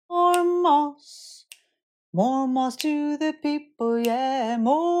moss. More moss to the people, yeah,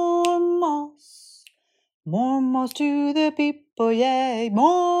 more moss. More moss to the people, yeah,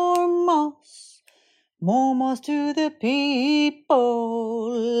 more moss. More moss to the people.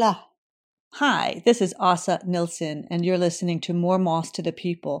 Hi, this is Asa Nilsson, and you're listening to More Moss to the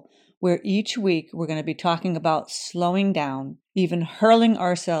People, where each week we're going to be talking about slowing down, even hurling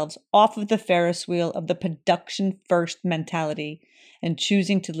ourselves off of the Ferris wheel of the production first mentality, and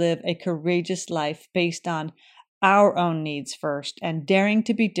choosing to live a courageous life based on our own needs first, and daring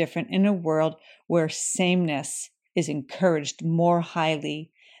to be different in a world where sameness is encouraged more highly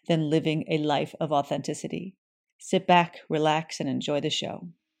than living a life of authenticity. Sit back, relax, and enjoy the show.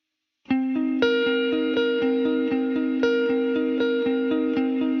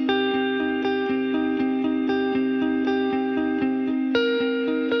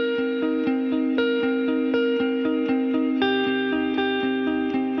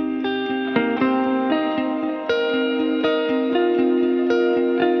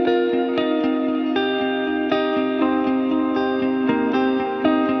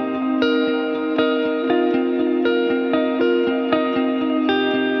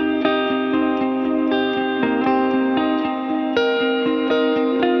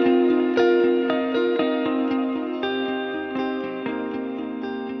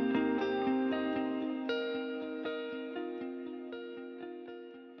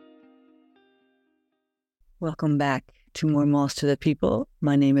 Welcome back to More Moss to the People.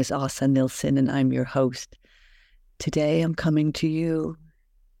 My name is Asa Nilsson, and I'm your host. Today I'm coming to you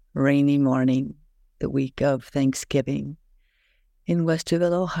rainy morning, the week of Thanksgiving. In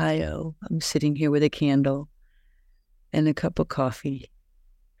Westerville, Ohio, I'm sitting here with a candle and a cup of coffee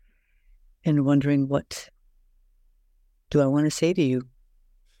and wondering, what do I want to say to you?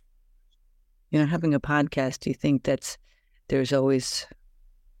 Having a podcast, you think there's always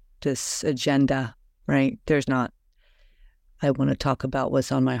this agenda, right? There's not. I want to talk about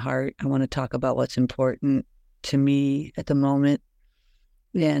what's on my heart. I want to talk about what's important to me at the moment.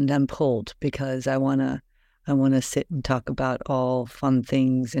 And I'm pulled because I want to sit and talk about all fun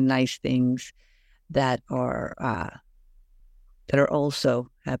things and nice things that are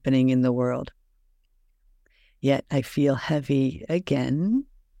also happening in the world. Yet I feel heavy again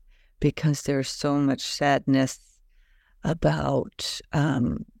because there's so much sadness about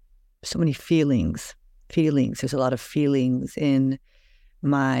so many feelings. There's a lot of feelings in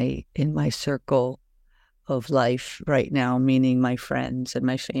my circle of life right now, meaning my friends and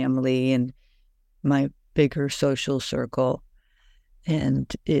my family and my bigger social circle.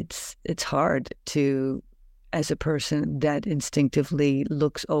 And it's hard to, as a person that instinctively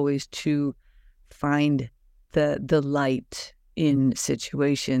looks always to find the light in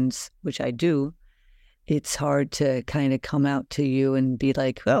situations, which I do, it's hard to kind of come out to you and be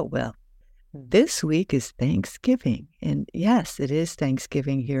like, oh, well, this week is Thanksgiving. And yes, it is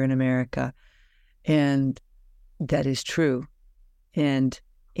Thanksgiving here in America. And that is true. And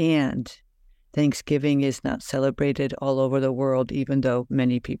Thanksgiving is not celebrated all over the world, even though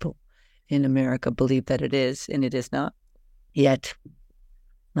many people in America believe that it is, and it is not. Yet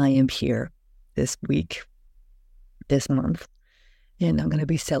I am here this week, this month, and I'm going to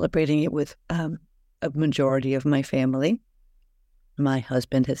be celebrating it with a majority of my family. My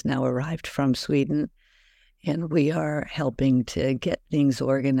husband has now arrived from Sweden, and we are helping to get things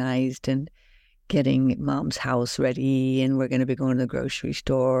organized and getting Mom's house ready, and we're going to be going to the grocery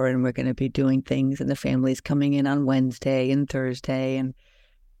store, and we're going to be doing things, and the family's coming in on Wednesday and Thursday, and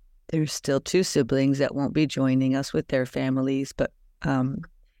there's still 2 siblings that won't be joining us with their families, but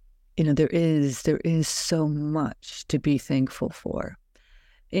there is so much to be thankful for,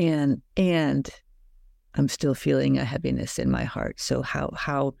 and I'm still feeling a heaviness in my heart. So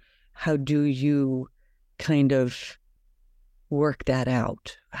how do you kind of work that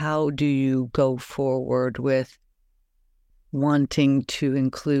out? How do you go forward with wanting to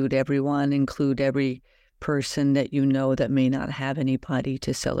include everyone, include every person that you know that may not have anybody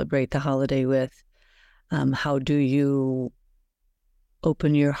to celebrate the holiday with? How do you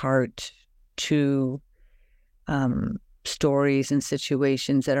open your heart to stories and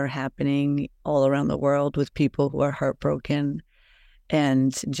situations that are happening all around the world with people who are heartbroken,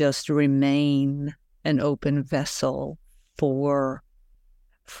 and just remain an open vessel for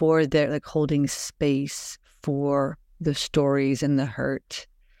their, like, holding space for the stories and the hurt.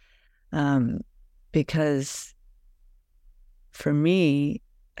 Because for me,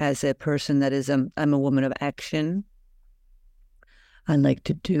 as a person that is, I'm a woman of action. I like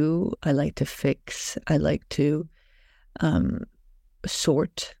to do, I like to fix, I like to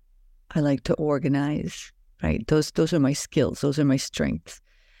sort, I like to organize, right? Those are my skills. Those are my strengths.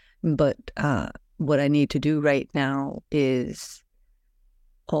 But what I need to do right now is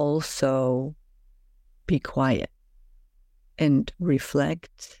also be quiet and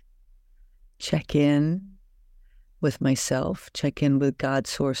reflect, check in with myself, check in with God's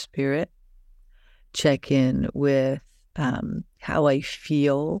source spirit, check in with how I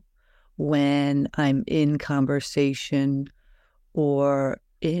feel when I'm in conversation or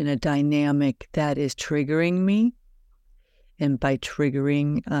in a dynamic that is triggering me. And by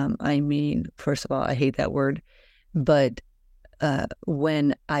triggering, I mean, first of all, I hate that word, but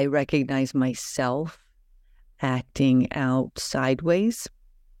when I recognize myself acting out sideways,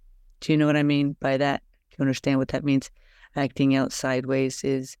 do you know what I mean by that? Do you understand what that means? Acting out sideways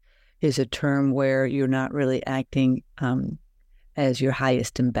is a term where you're not really acting as your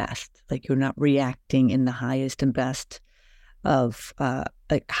highest and best. Like you're not reacting in the highest and best of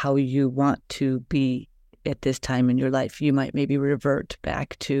like how you want to be at this time in your life. You might maybe revert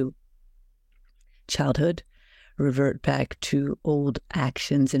back to childhood, revert back to old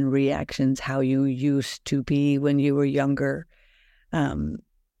actions and reactions, how you used to be when you were younger.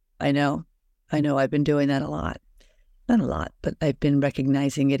 I know I've been doing that a lot. Not a lot, but I've been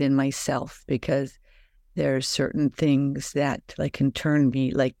recognizing it in myself because there's certain things that like can turn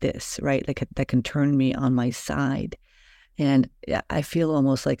me like this, right? Like that can turn me on my side. And I feel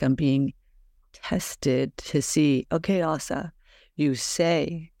almost like I'm being tested to see, okay, Asa, you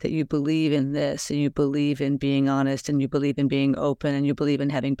say that you believe in this and you believe in being honest and you believe in being open and you believe in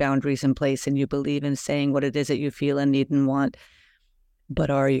having boundaries in place and you believe in saying what it is that you feel and need and want. But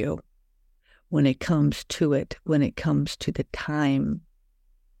are you? When it comes to it, when it comes to the time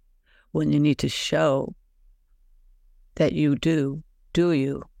when you need to show that you do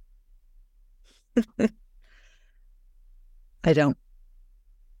you? I don't.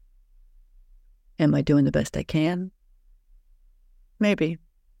 Am I doing the best I can? Maybe.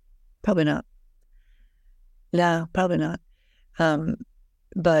 Probably not. No, probably not.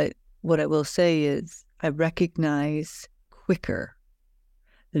 But what I will say is I recognize quicker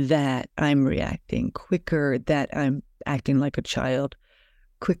that I'm reacting, quicker that I'm acting like a child,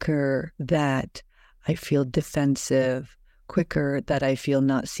 quicker that I feel defensive, quicker that I feel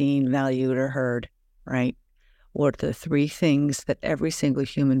not seen, valued, or heard, right? What are the three things that every single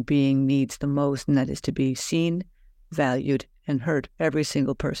human being needs the most, and that is to be seen, valued, and heard. Every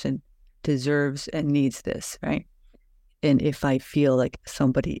single person deserves and needs this, right? And if I feel like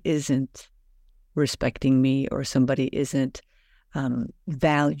somebody isn't respecting me or somebody isn't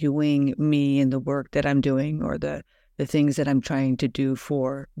valuing me and the work that I'm doing or the things that I'm trying to do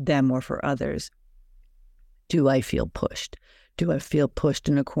for them or for others, do I feel pushed? Do I feel pushed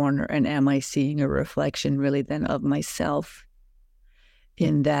in a corner? And am I seeing a reflection really then of myself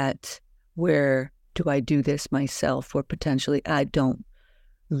in that? Where do I do this myself where potentially I don't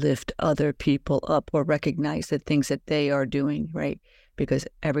lift other people up or recognize the things that they are doing, right? Because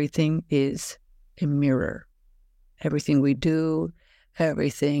everything is a mirror. Everything we do,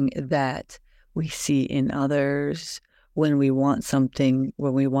 everything that we see in others, when we want something,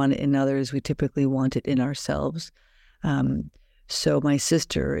 when we want it in others, we typically want it in ourselves. So my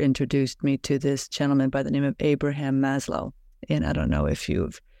sister introduced me to this gentleman by the name of Abraham Maslow. And I don't know if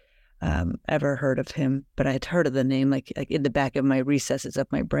you've ever heard of him, but I had heard of the name like in the back of my recesses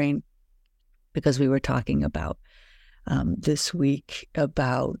of my brain because we were talking about this week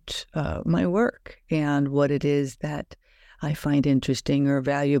about my work and what it is that I find interesting or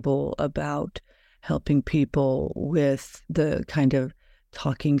valuable about helping people with the kind of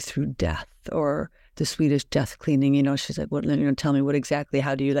talking through death or the Swedish death cleaning. You know, she's like, "What? Tell me what exactly?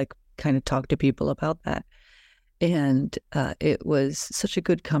 How do you like kind of talk to people about that?" And it was such a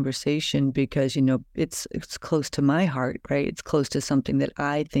good conversation because, it's close to my heart, right? It's close to something that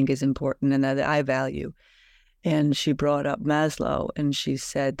I think is important and that I value. And she brought up Maslow, and she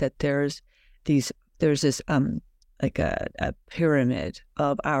said that there's this like a pyramid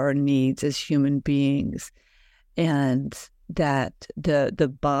of our needs as human beings, and that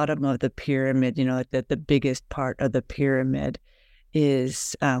the bottom of the pyramid, like the biggest part of the pyramid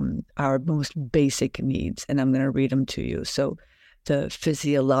is our most basic needs. And I'm going to read them to you. So the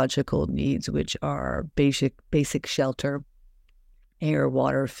physiological needs, which are basic shelter, air,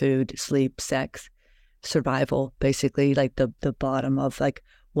 water, food, sleep, sex, survival, basically like the bottom of like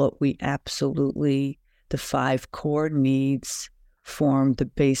what we absolutely, the 5 core needs form the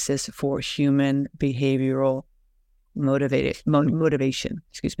basis for human behavioral motivation.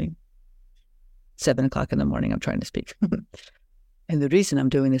 7:00 in the morning, I'm trying to speak. And the reason I'm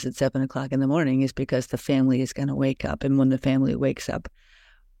doing this at 7:00 in the morning is because the family is going to wake up. And when the family wakes up,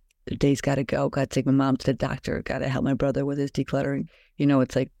 The day's got to go. Got to take my mom to the doctor. Got to help my brother with his decluttering.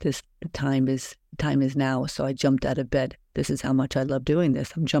 It's like this. The time is now. So I jumped out of bed. This is how much I love doing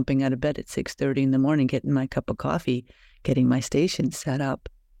this. I'm jumping out of bed at 6:30 in the morning, getting my cup of coffee, getting my station set up,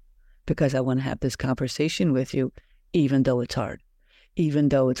 because I want to have this conversation with you, even though it's hard, even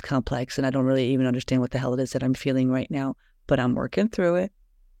though it's complex, and I don't really even understand what the hell it is that I'm feeling right now. But I'm working through it.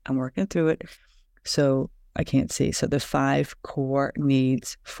 So I can't see. So the 5 core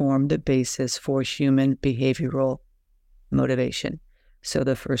needs form the basis for human behavioral motivation. So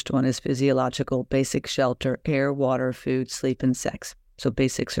the first one is physiological: basic shelter, air, water, food, sleep, and sex. So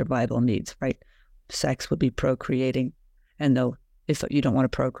basic survival needs, right? Sex would be procreating. And though if you don't want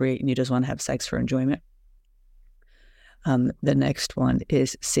to procreate and you just want to have sex for enjoyment. The next one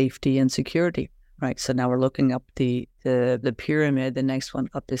is safety and security, right? So now we're looking up the pyramid. The next one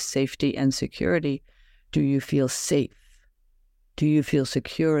up is safety and security. Do you feel safe? Do you feel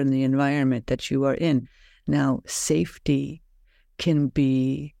secure in the environment that you are in? Now, safety can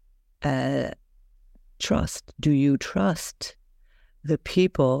be trust. Do you trust the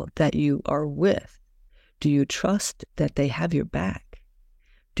people that you are with? Do you trust that they have your back?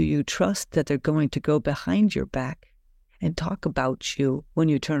 Do you trust that they're going to go behind your back and talk about you when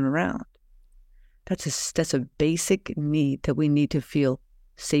you turn around? That's a basic need, that we need to feel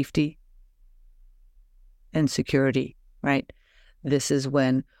safety and security, right? This is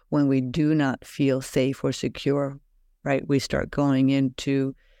when we do not feel safe or secure, right? We start going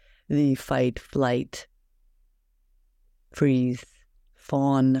into the fight, flight, freeze,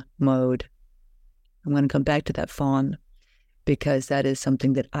 fawn mode. I'm going to come back to that fawn, because that is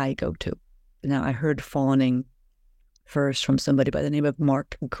something that I go to. Now, I heard fawning first from somebody by the name of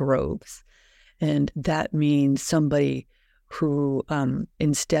Mark Groves. And that means somebody who,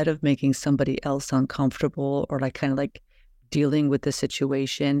 instead of making somebody else uncomfortable or kind of dealing with the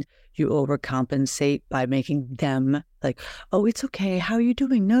situation, you overcompensate by making them oh, it's okay. How are you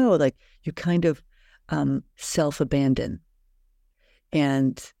doing? No, you kind of self-abandon.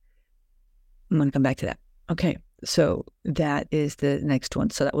 And I'm going to come back to that. Okay, so that is the next one.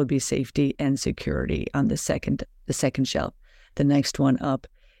 So that would be safety and security on the second shelf. The next one up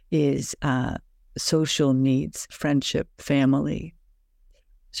is social needs, friendship, family.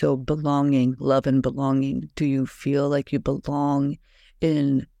 So belonging, love and belonging. Do you feel like you belong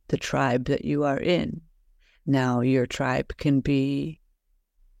in the tribe that you are in? Now, your tribe can be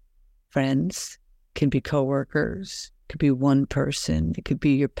friends, can be coworkers, could be one person, it could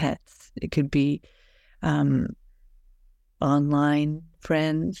be your pets, it could be online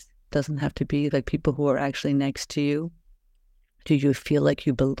friends. Doesn't have to be people who are actually next to you. Do you feel like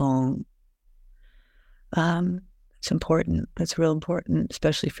you belong? It's important. That's real important,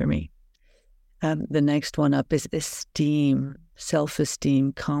 especially for me. The next one up is esteem,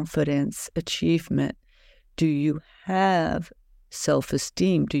 self-esteem, confidence, achievement. Do you have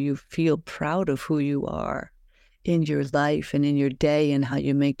self-esteem? Do you feel proud of who you are in your life and in your day, and how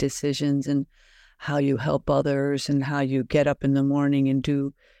you make decisions and how you help others and how you get up in the morning and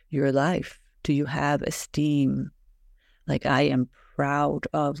do your life? Do you have esteem? I am proud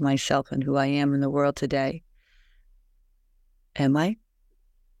of myself and who I am in the world today. Am I?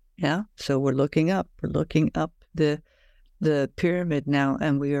 Yeah. So we're looking up. We're looking up the pyramid now,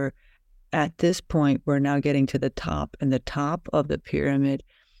 and we are at this point. We're now getting to the top, and the top of the pyramid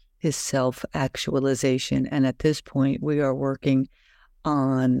is self-actualization. And at this point, we are working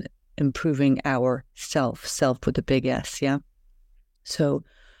on improving our self with a big S. Yeah. So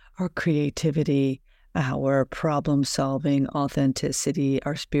our creativity, our problem solving, authenticity,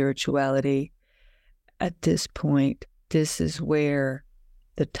 our spirituality. At this point, this is where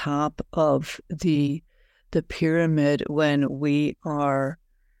the top of the pyramid, when we are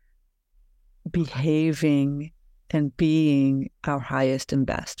behaving and being our highest and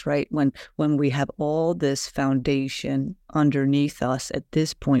best, right? When we have all this foundation underneath us, at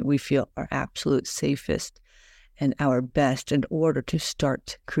this point, we feel our absolute safest and our best in order to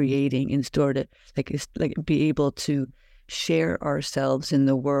start creating, in order to be able to share ourselves in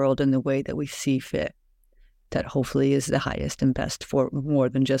the world in the way that we see fit. That hopefully is the highest and best for more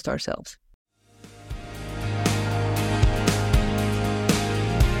than just ourselves.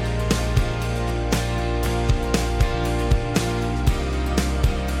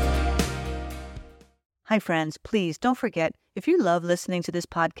 Hi, friends. Please don't forget, if you love listening to this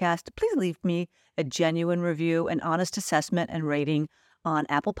podcast, please leave me a genuine review, an honest assessment and rating on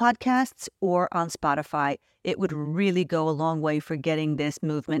Apple Podcasts or on Spotify. It would really go a long way for getting this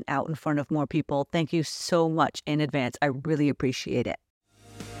movement out in front of more people. Thank you so much in advance. I really appreciate it.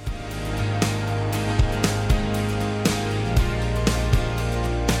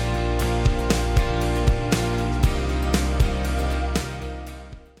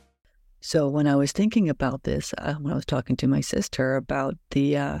 So when I was thinking about this, when I was talking to my sister about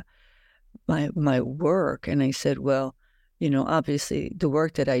the my work, and I said, well, obviously the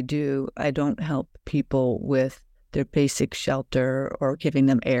work that I do, I don't help people with their basic shelter or giving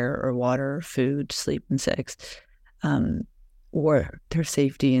them air or water, or food, sleep, and sex, um, or their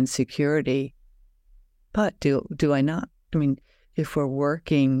safety and security. But do I not? I mean, if we're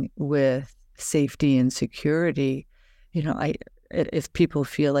working with safety and security, if people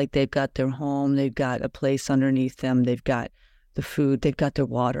feel like they've got their home, they've got a place underneath them, they've got the food, they've got their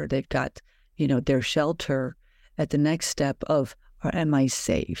water, they've got, their shelter, at the next step of, am I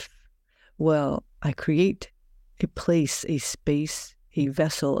safe? Well, I create a place, a space, a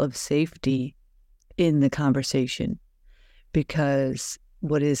vessel of safety in the conversation, because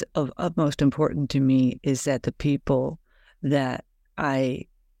what is of utmost important to me is that the people that I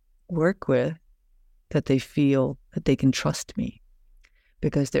work with, that they feel that they can trust me,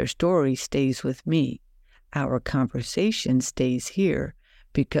 because their story stays with me. Our conversation stays here,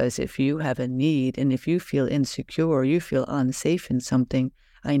 because if you have a need and if you feel insecure or you feel unsafe in something,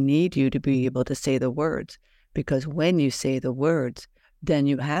 I need you to be able to say the words, because when you say the words, then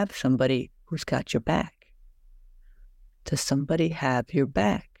you have somebody who's got your back. Does somebody have your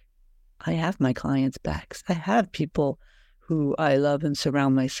back? I have my clients' backs. I have people who I love and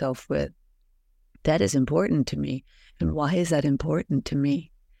surround myself with. That is important to me. And why is that important to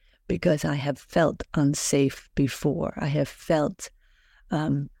me? Because I have felt unsafe before. I have felt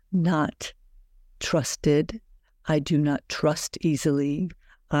not trusted. I do not trust easily.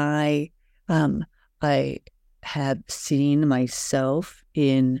 I have seen myself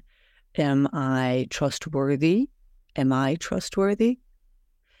in, am I trustworthy? Am I trustworthy?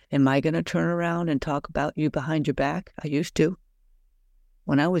 Am I going to turn around and talk about you behind your back? I used to.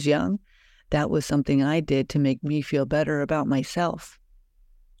 When I was young, that was something I did to make me feel better about myself,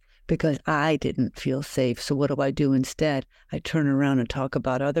 because I didn't feel safe. So what do I do instead? I turn around and talk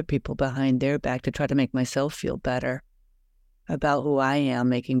about other people behind their back to try to make myself feel better about who I am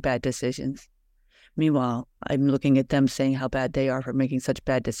making bad decisions. Meanwhile, I'm looking at them saying how bad they are for making such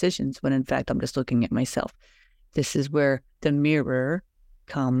bad decisions, when in fact, I'm just looking at myself. This is where the mirror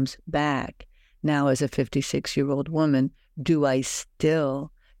comes back. Now, as a 56-year-old woman, do I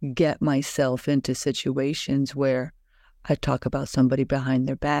still get myself into situations where I talk about somebody behind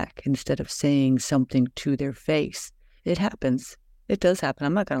their back instead of saying something to their face? It happens. It does happen.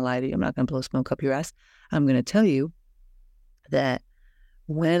 I'm not going to lie to you. I'm not going to blow smoke up your ass. I'm going to tell you that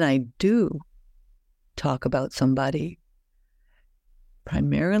when I do talk about somebody,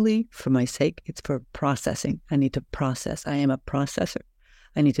 primarily for my sake, it's for processing. I need to process. I am a processor.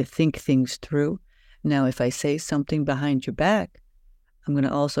 I need to think things through. Now, if I say something behind your back, I'm going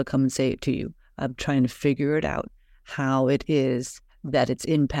to also come and say it to you. I'm trying to figure it out, how it is that it's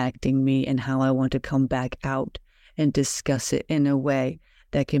impacting me and how I want to come back out and discuss it in a way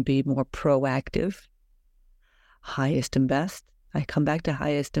that can be more proactive. Highest and best. I come back to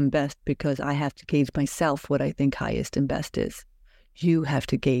highest and best because I have to gauge myself what I think highest and best is. You have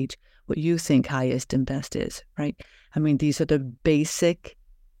to gauge what you think highest and best is, right? I mean, these are the basic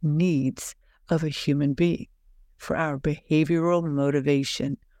needs of a human being for our behavioral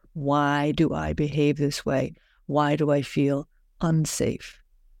motivation. Why do I behave this way? Why do I feel unsafe?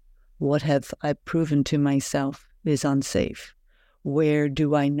 What have I proven to myself is unsafe? Where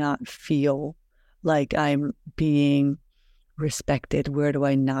do I not feel like I'm being respected? Where do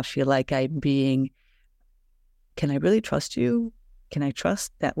I not feel like I'm being, can I really trust you? Can I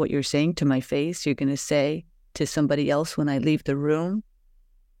trust that what you're saying to my face, you're going to say to somebody else when I leave the room?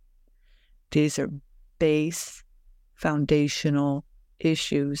 These are base, foundational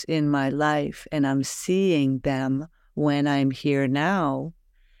issues in my life, and I'm seeing them when I'm here now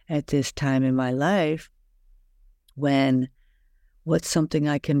at this time in my life, when what's something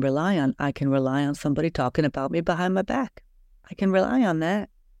I can rely on? I can rely on somebody talking about me behind my back. I can rely on that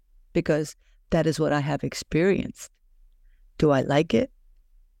because that is what I have experienced. Do I like it?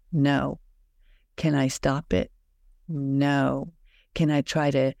 No. Can I stop it? No. Can I try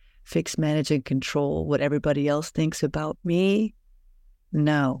to fix, manage, and control what everybody else thinks about me?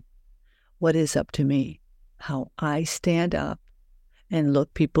 No. What is up to me? How I stand up and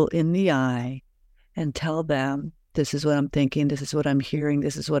look people in the eye and tell them, this is what I'm thinking, this is what I'm hearing,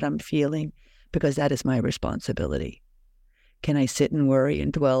 this is what I'm feeling, because that is my responsibility. Can I sit and worry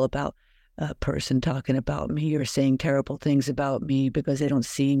and dwell about a person talking about me or saying terrible things about me because they don't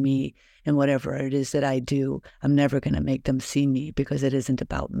see me and whatever it is that I do? I'm never going to make them see me because it isn't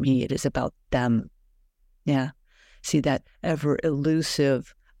about me. It is about them. Yeah. See that ever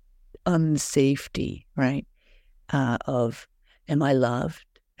elusive unsafety, right? Of, am I loved?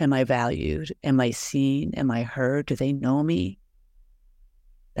 Am I valued? Am I seen? Am I heard? Do they know me?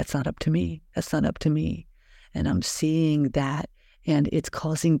 That's not up to me. That's not up to me. And I'm seeing that, and it's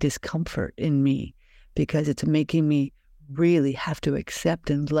causing discomfort in me because it's making me really have to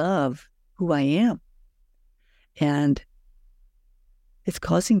accept and love who I am. And it's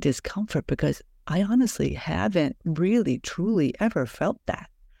causing discomfort because I honestly haven't really, truly ever felt that.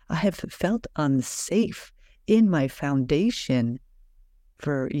 I have felt unsafe in my foundation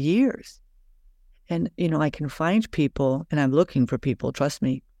for years. And, I can find people, and I'm looking for people, trust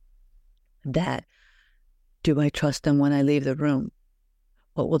me, that do I trust them when I leave the room?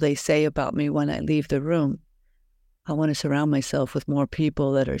 What will they say about me when I leave the room? I want to surround myself with more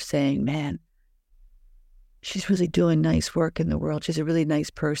people that are saying, man, she's really doing nice work in the world. She's a really nice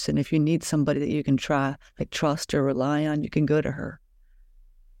person. If you need somebody that you can trust or rely on, you can go to her.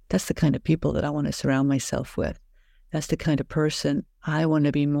 That's the kind of people that I want to surround myself with. That's the kind of person I want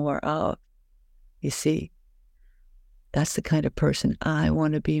to be more of. You see, that's the kind of person I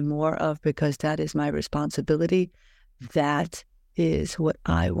want to be more of because that is my responsibility. That is what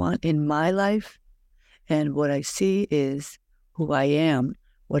I want in my life. And what I see is who I am.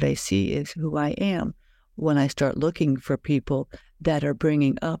 What I see is who I am. When I start looking for people that are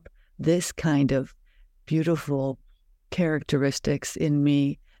bringing up this kind of beautiful characteristics in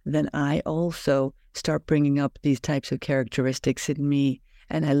me, then I also start bringing up these types of characteristics in me,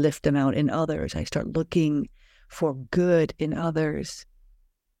 and I lift them out in others. I start looking for good in others.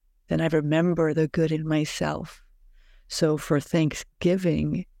 Then I remember the good in myself. So for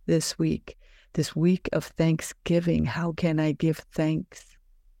Thanksgiving this week of Thanksgiving, how can I give thanks?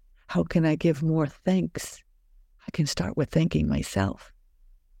 How can I give more thanks? I can start with thanking myself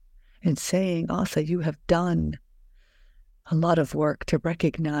and saying, Asa, you have done a lot of work to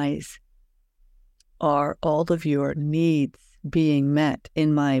recognize are all of your needs being met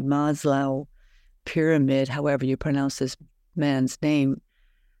in my Maslow pyramid, however you pronounce this man's name.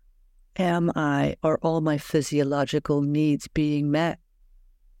 Are all my physiological needs being met?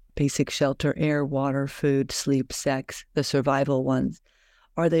 Basic shelter, air, water, food, sleep, sex, the survival ones.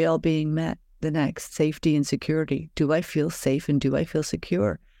 Are they all being met? The next, safety and security. Do I feel safe and do I feel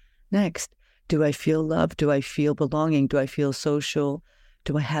secure? Next, do I feel loved? Do I feel belonging? Do I feel social?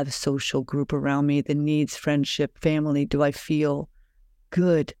 Do I have a social group around me? The needs, friendship, family. Do I feel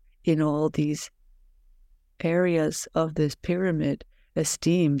good in all these areas of this pyramid?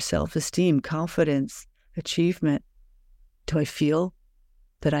 Esteem, self-esteem, confidence, achievement. Do I feel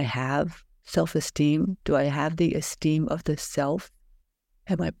that I have self-esteem? Do I have the esteem of the self?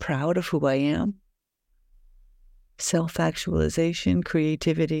 Am I proud of who I am? Self-actualization,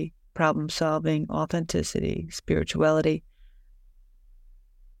 creativity, problem-solving, authenticity, spirituality.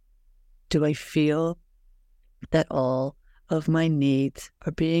 Do I feel that all of my needs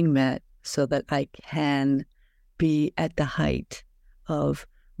are being met so that I can be at the height of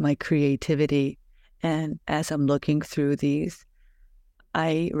my creativity? And as I'm looking through these,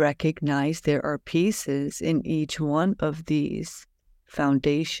 I recognize there are pieces in each one of these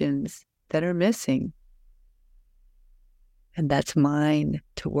foundations that are missing. And that's mine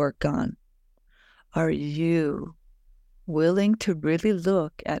to work on. Are you willing to really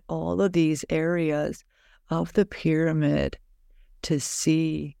look at all of these areas of the pyramid to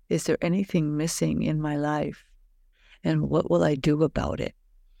see, is there anything missing in my life? And what will I do about it?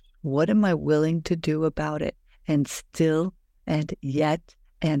 What am I willing to do about it? And still and yet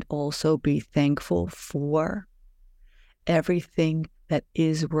and also be thankful for everything that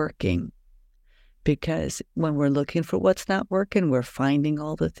is working. Because when we're looking for what's not working, we're finding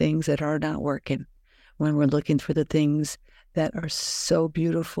all the things that are not working. When we're looking for the things that are so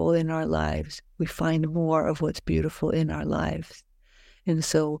beautiful in our lives, we find more of what's beautiful in our lives. And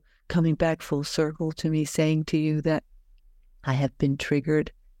so coming back full circle to me saying to you that I have been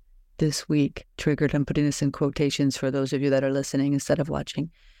triggered this week, I'm putting this in quotations for those of you that are listening instead of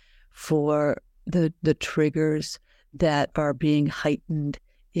watching, for the triggers that are being heightened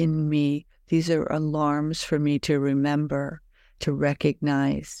in me. These are alarms for me to remember, to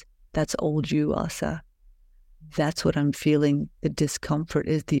recognize. That's old you, Asa. That's what I'm feeling. The discomfort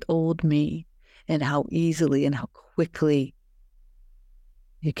is the old me, and how easily and how quickly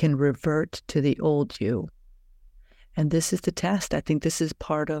you can revert to the old you. And this is the test. I think this is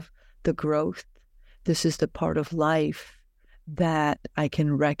part of the growth. This is the part of life that I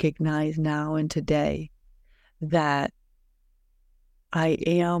can recognize now and today, that I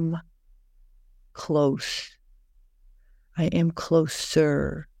am close. I am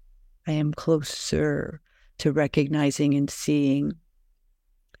closer. I am closer to recognizing and seeing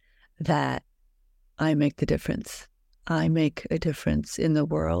that I make the difference. I make a difference in the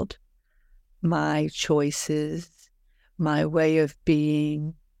world. My choices, my way of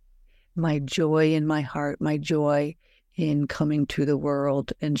being, my joy in my heart, my joy in coming to the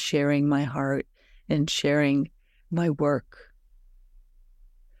world and sharing my heart and sharing my work.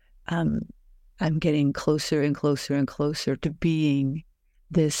 I'm getting closer and closer and closer to being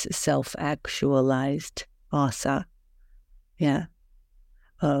this self-actualized Asa. Yeah.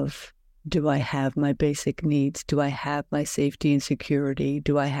 Of, do I have my basic needs? Do I have my safety and security?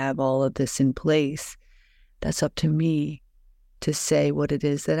 Do I have all of this in place? That's up to me to say what it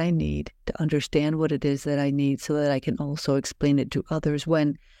is that I need, to understand what it is that I need so that I can also explain it to others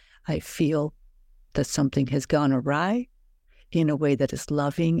when I feel that something has gone awry in a way that is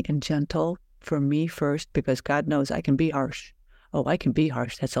loving and gentle for me first, because God knows I can be harsh. Oh, I can be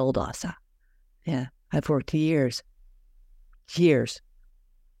harsh. That's old Asa. Yeah. I've worked years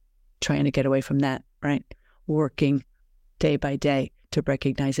trying to get away from that, right? Working day by day to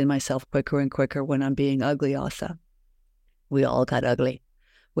recognize in myself quicker and quicker when I'm being ugly Asa. We all got ugly.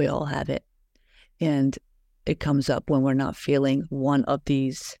 We all have it. And it comes up when we're not feeling one of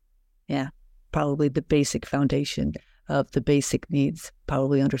these, probably the basic foundation of the basic needs,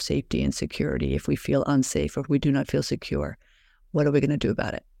 probably under safety and security. If we feel unsafe or if we do not feel secure, what are we going to do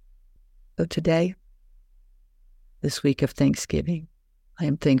about it? So today, this week of Thanksgiving, I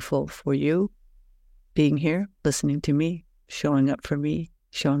am thankful for you being here, listening to me, showing up for me,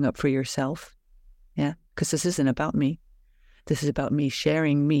 showing up for yourself. Yeah, because this isn't about me. This is about me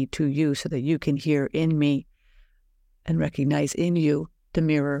sharing me to you so that you can hear in me and recognize in you the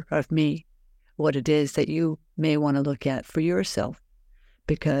mirror of me, what it is that you may want to look at for yourself,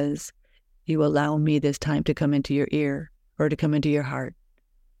 because you allow me this time to come into your ear or to come into your heart.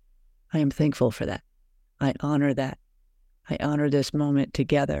 I am thankful for that. I honor that. I honor this moment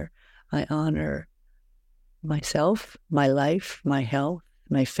together. I honor myself, my life, my health,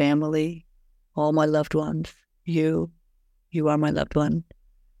 my family, all my loved ones. You are my loved one.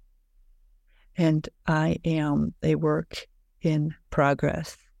 And I am a work in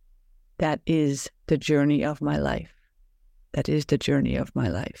progress. That is the journey of my life. That is the journey of my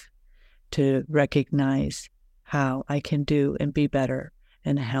life, to recognize how I can do and be better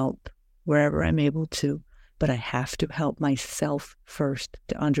and help wherever I'm able to. But I have to help myself first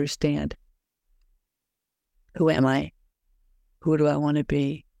to understand, who am I? Who do I want to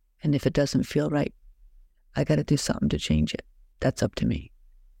be? And if it doesn't feel right, I got to do something to change it. That's up to me.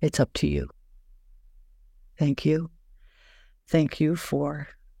 It's up to you. Thank you. Thank you for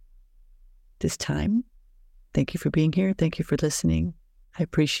this time. Thank you for being here. Thank you for listening. I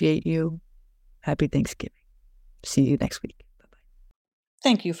appreciate you. Happy Thanksgiving. See you next week. Bye-bye.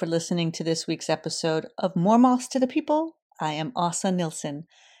 Thank you for listening to this week's episode of More Moss to the People. I am Asa Nilsson.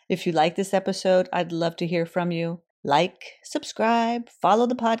 If you like this episode, I'd love to hear from you. Like, subscribe, follow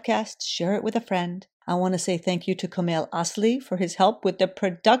the podcast, share it with a friend. I want to say thank you to Kamel Asli for his help with the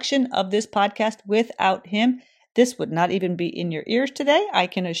production of this podcast. Without him, this would not even be in your ears today. I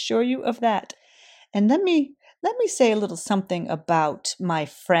can assure you of that. And let me say a little something about my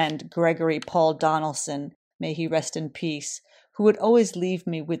friend Gregory Paul Donaldson, may he rest in peace, who would always leave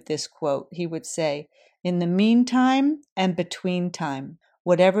me with this quote. He would say, "In the meantime and between time,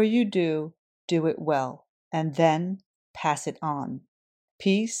 whatever you do, do it well, and then pass it on.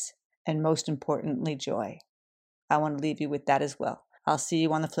 Peace, and most importantly, joy." I want to leave you with that as well. I'll see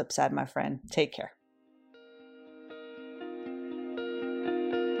you on the flip side, my friend. Take care.